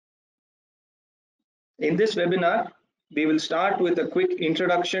In this webinar, we will start with a quick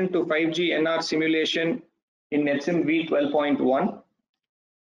introduction to 5G NR simulation in NetSim v12.1,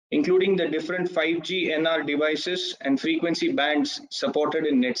 including the different 5G NR devices and frequency bands supported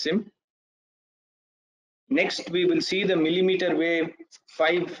in NetSim. Next, we will see the mmWave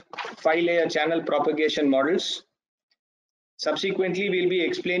 5-layer channel propagation models. Subsequently, we'll be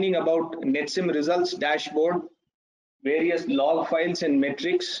explaining about NetSim results dashboard, various log files and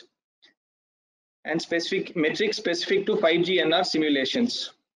metrics, and specific metrics specific to 5G NR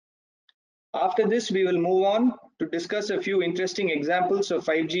simulations. After this, we will move on to discuss a few interesting examples of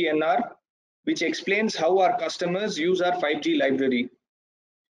 5G NR, which explains how our customers use our 5G library.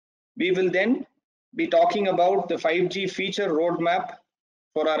 We will then be talking about the 5G feature roadmap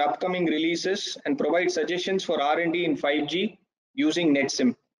for our upcoming releases and provide suggestions for R&D in 5G using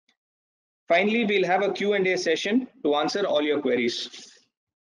NetSim. Finally, we'll have a Q&A session to answer all your queries.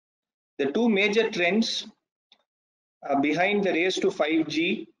 The two major trends behind the race to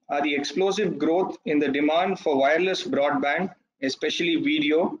 5G are the explosive growth in the demand for wireless broadband, especially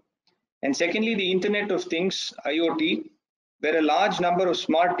video, and secondly, the Internet of Things, IoT, where a large number of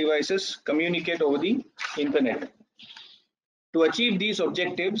smart devices communicate over the Internet. To achieve these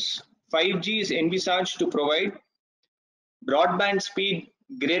objectives, 5G is envisaged to provide broadband speed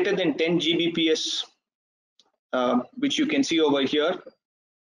greater than 10 Gbps, which you can see over here,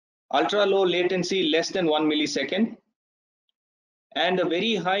 ultra low latency less than 1 millisecond, and a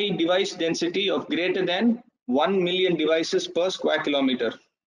very high device density of greater than 1 million devices per square kilometer.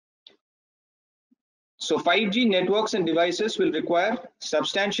 So 5G networks and devices will require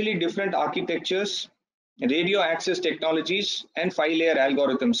substantially different architectures, radio access technologies, and 5-layer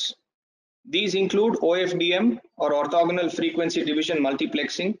algorithms. These include OFDM or orthogonal frequency division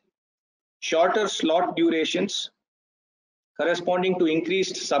multiplexing, shorter slot durations corresponding to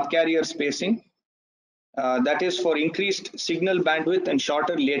increased subcarrier spacing, that is for increased signal bandwidth and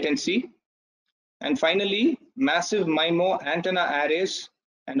shorter latency, and finally massive MIMO antenna arrays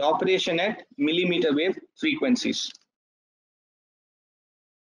and operation at millimeter wave frequencies.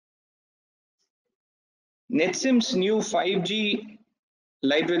 NetSim's new 5G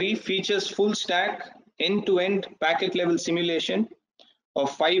library features full stack end-to-end packet level simulation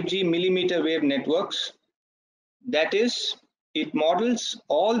of 5G millimeter wave networks. That is, it models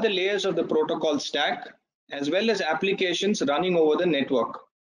all the layers of the protocol stack as well as applications running over the network.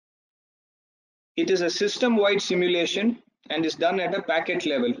 It is a system-wide simulation and is done at a packet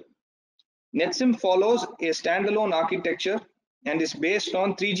level. NetSim follows a standalone architecture and is based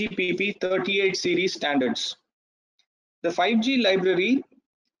on 3GPP 38 series standards. The 5G library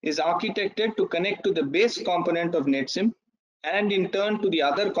is architected to connect to the base component of NetSim and in turn to the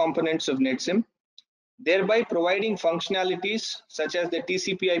other components of NetSim, thereby providing functionalities such as the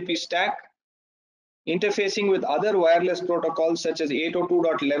TCP/IP stack, interfacing with other wireless protocols such as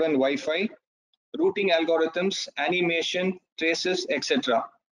 802.11 Wi-Fi, routing algorithms, animation, traces, etc.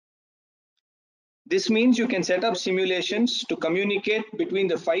 This means you can set up simulations to communicate between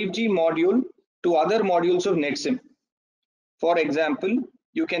the 5G module to other modules of NetSim. For example,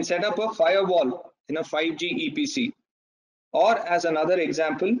 you can set up a firewall in a 5G EPC. Or as another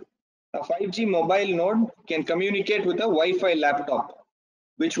example, a 5G mobile node can communicate with a Wi-Fi laptop,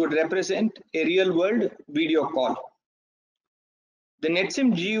 which would represent a real-world video call. The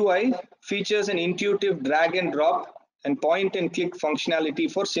NetSim GUI features an intuitive drag and drop and point and click functionality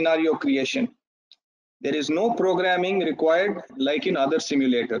for scenario creation. There is no programming required like in other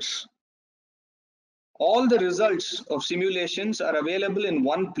simulators. All the results of simulations are available in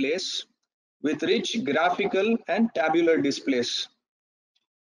one place with rich graphical and tabular displays.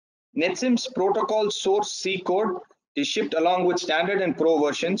 NetSim's protocol source C code is shipped along with standard and pro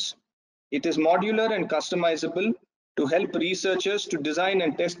versions. It is modular and customizable to help researchers to design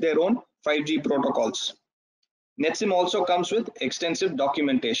and test their own 5G protocols. NetSim also comes with extensive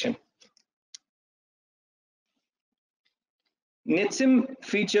documentation. NetSim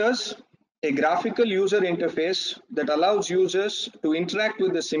features a graphical user interface that allows users to interact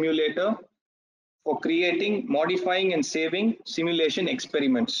with the simulator for creating, modifying, and saving simulation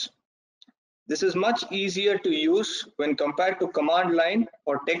experiments. This is much easier to use when compared to command line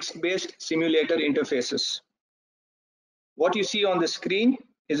or text-based simulator interfaces. What you see on the screen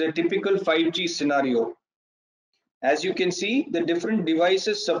is a typical 5G scenario. As you can see, the different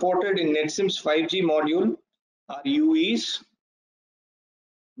devices supported in NetSim's 5G module are UEs,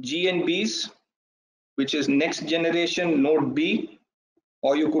 GNBs, which is next generation node B,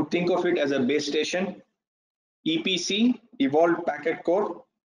 or you could think of it as a base station, EPC, evolved packet core,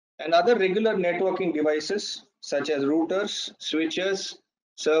 and other regular networking devices such as routers, switches,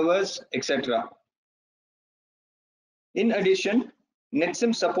 servers, etc. In addition,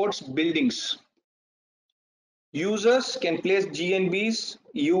 NetSim supports buildings. Users can place GNBs,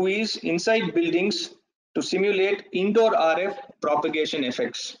 UEs inside buildings to simulate indoor RF propagation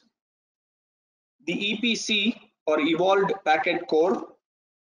effects. The EPC or Evolved Packet Core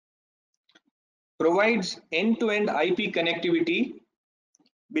provides end-to-end IP connectivity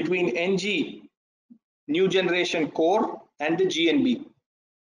between NG new generation core and the GNB.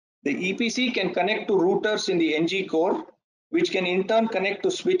 The EPC can connect to routers in the NG core, which can in turn connect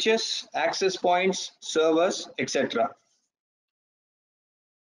to switches, access points, servers, etc.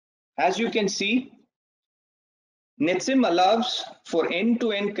 As you can see, NetSim allows for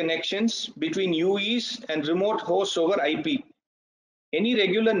end-to-end connections between UEs and remote hosts over IP. Any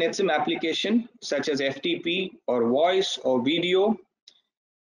regular NetSim application, such as FTP or voice or video,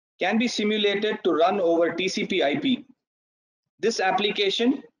 can be simulated to run over TCP/IP. This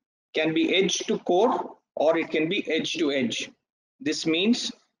application can be edge to core or it can be edge to edge. This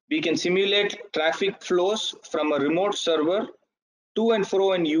means we can simulate traffic flows from a remote server to and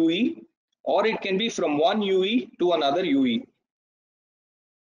fro an UE, or it can be from one UE to another UE.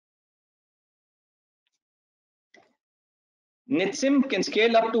 NetSim can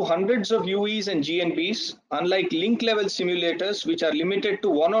scale up to hundreds of UEs and GNBs, unlike link level simulators, which are limited to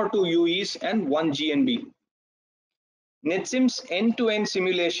one or two UEs and one GNB. NetSim's end-to-end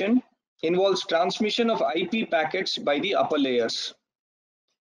simulation involves transmission of IP packets by the upper layers.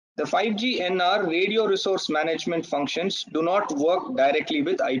 The 5G NR radio resource management functions do not work directly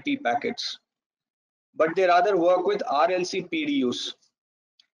with IP packets, but they rather work with RLC PDUs.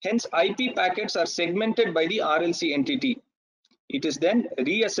 Hence, IP packets are segmented by the RLC entity. It is then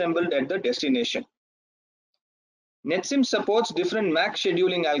reassembled at the destination. NetSim supports different MAC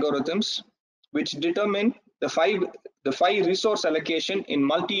scheduling algorithms which determine the phi resource allocation in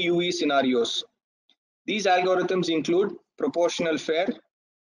multi-UE scenarios. These algorithms include proportional fair,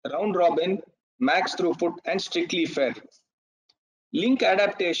 round robin, max throughput, and strictly fair. Link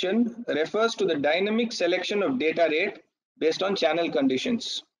adaptation refers to the dynamic selection of data rate based on channel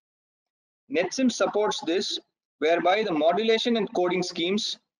conditions. NetSim supports this, whereby the modulation and coding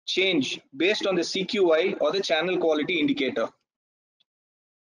schemes change based on the CQI or the channel quality indicator.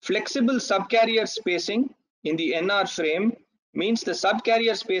 Flexible subcarrier spacing in the NR frame means the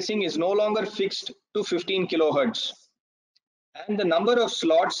subcarrier spacing is no longer fixed to 15 kHz, and the number of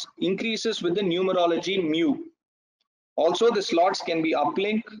slots increases with the numerology mu. Also, the slots can be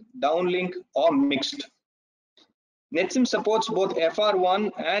uplink, downlink, or mixed. NetSim supports both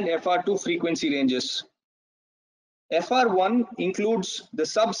FR1 and FR2 frequency ranges. FR1 includes the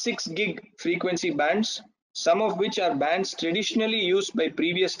sub-6 gig frequency bands, some of which are bands traditionally used by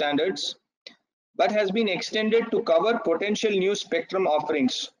previous standards, but has been extended to cover potential new spectrum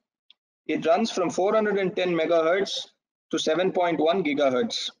offerings. It runs from 410 MHz to 7.1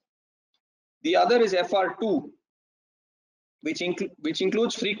 GHz. The other is FR2, which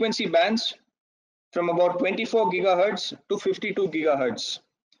includes frequency bands from about 24 GHz to 52 GHz.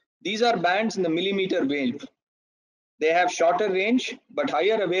 These are bands in the millimeter wave. They have shorter range but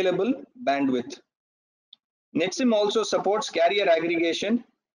higher available bandwidth. NetSim also supports carrier aggregation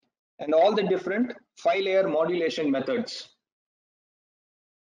and all the different phi-layer modulation methods.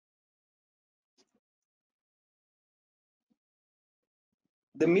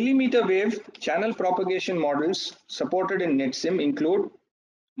 The millimeter wave channel propagation models supported in NetSim include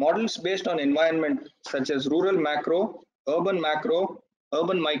models based on environment such as rural macro, urban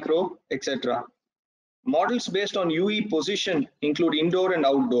micro, etc. Models based on UE position include indoor and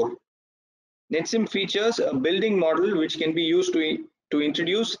outdoor. NetSim features a building model which can be used to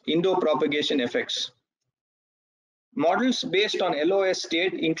introduce indoor propagation effects. Models based on LOS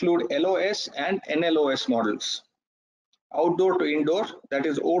state include LOS and NLOS models. Outdoor to indoor, that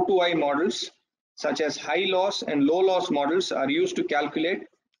is O2I models, such as high loss and low loss models, are used to calculate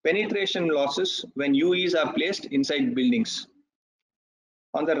penetration losses when UEs are placed inside buildings.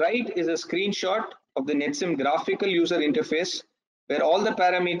 On the right is a screenshot of the NetSim graphical user interface, where all the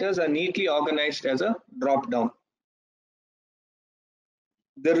parameters are neatly organized as a drop-down.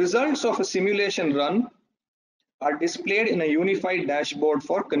 The results of a simulation run are displayed in a unified dashboard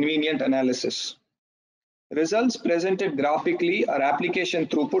for convenient analysis. Results presented graphically are application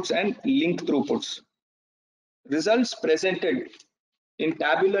throughputs and link throughputs. Results presented in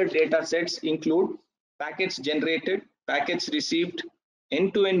tabular data sets include packets generated, packets received,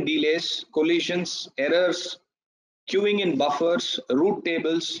 end-to-end delays, collisions, errors, queuing in buffers, route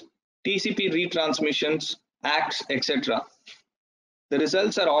tables, TCP retransmissions, ACKs, etc. The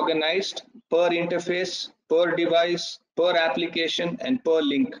results are organized per interface, per device, per application, and per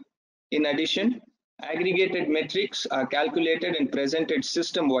link. In addition, Aggregated metrics are calculated and presented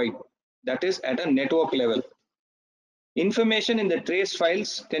system-wide, that is at a network level. Information in the trace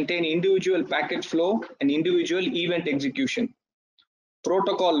files contain individual packet flow and individual event execution.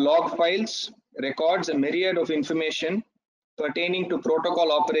 Protocol log files records a myriad of information pertaining to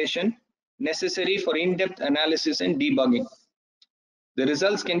protocol operation necessary for in-depth analysis and debugging. The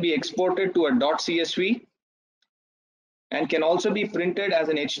results can be exported to a .csv and can also be printed as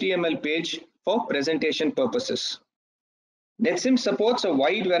an HTML page for presentation purposes. NetSim supports a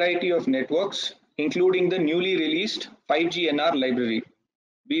wide variety of networks, including the newly released 5G NR library.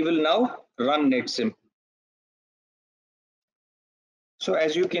 We will now run NetSim. So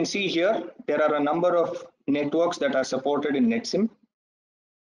as you can see here, there are a number of networks that are supported in NetSim.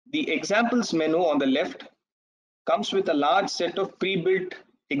 The examples menu on the left comes with a large set of pre-built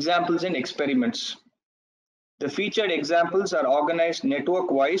examples and experiments. The featured examples are organized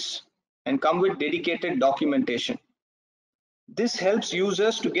network-wise and come with dedicated documentation. This helps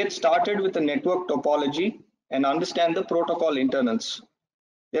users to get started with the network topology and understand the protocol internals.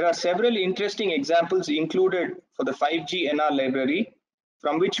 There are several interesting examples included for the 5G NR library,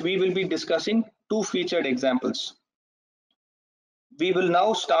 from which we will be discussing two featured examples. We will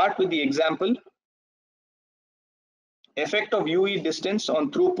now start with the example effect of UE distance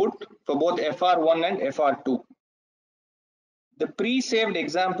on throughput for both FR1 and FR2. The pre-saved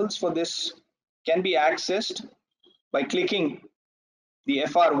examples for this can be accessed by clicking the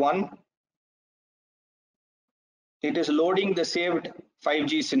FR1. It is loading the saved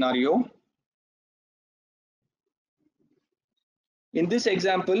 5G scenario. In this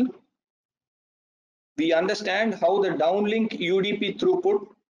example, we understand how the downlink UDP throughput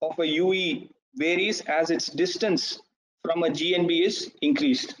of a UE varies as its distance from a GNB is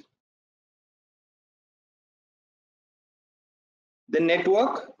increased. The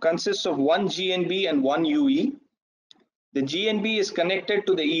network consists of one GNB and one UE. The GNB is connected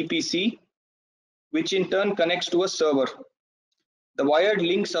to the EPC, which in turn connects to a server. The wired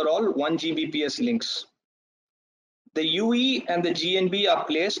links are all 1 Gbps links. The UE and the GNB are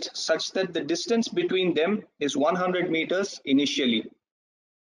placed such that the distance between them is 100 meters initially.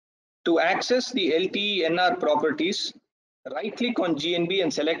 To access the LTE NR properties, right-click on GNB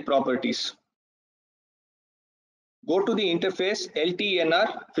and select Properties. Go to the interface LTE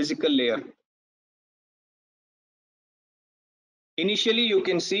NR physical layer. Initially, you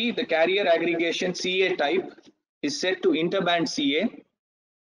can see the carrier aggregation CA type is set to interband CA,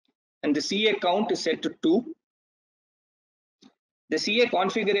 and the CA count is set to 2. The CA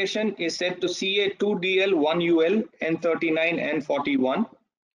configuration is set to CA2DL1UL N39 N41.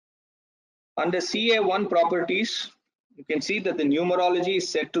 Under CA1 properties, you can see that the numerology is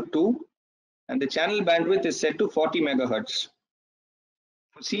set to 2 and the channel bandwidth is set to 40 MHz.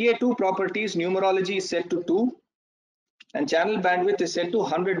 For CA2 properties, numerology is set to 2 and channel bandwidth is set to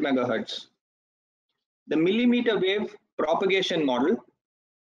 100 MHz. The mmWave propagation model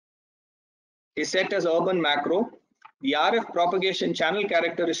is set as urban macro. The RF propagation channel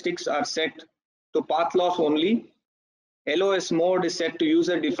characteristics are set to path loss only. LOS mode is set to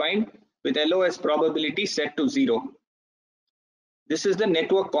user defined with LOS probability set to 0. This is the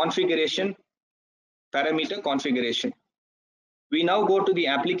network configuration, parameter configuration. We now go to the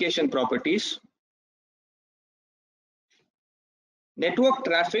application properties. Network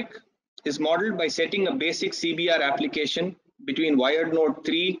traffic is modeled by setting a basic CBR application between wired node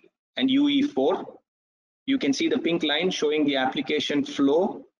 3 and UE4. You can see the pink line showing the application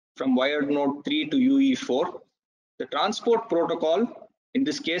flow from wired node 3 to UE4. The transport protocol in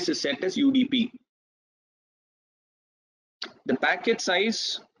this case is set as UDP. The packet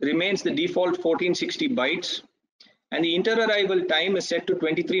size remains the default 1460 bytes and the interarrival time is set to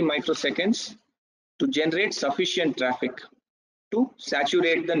 23 microseconds to generate sufficient traffic to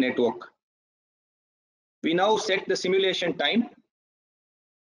saturate the network. We now set the simulation time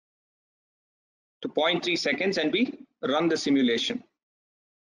to 0.3 seconds and we run the simulation.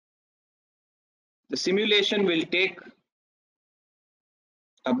 The simulation will take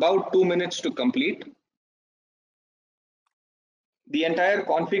about 2 minutes to complete. The entire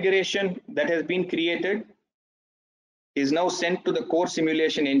configuration that has been created is now sent to the core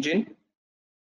simulation engine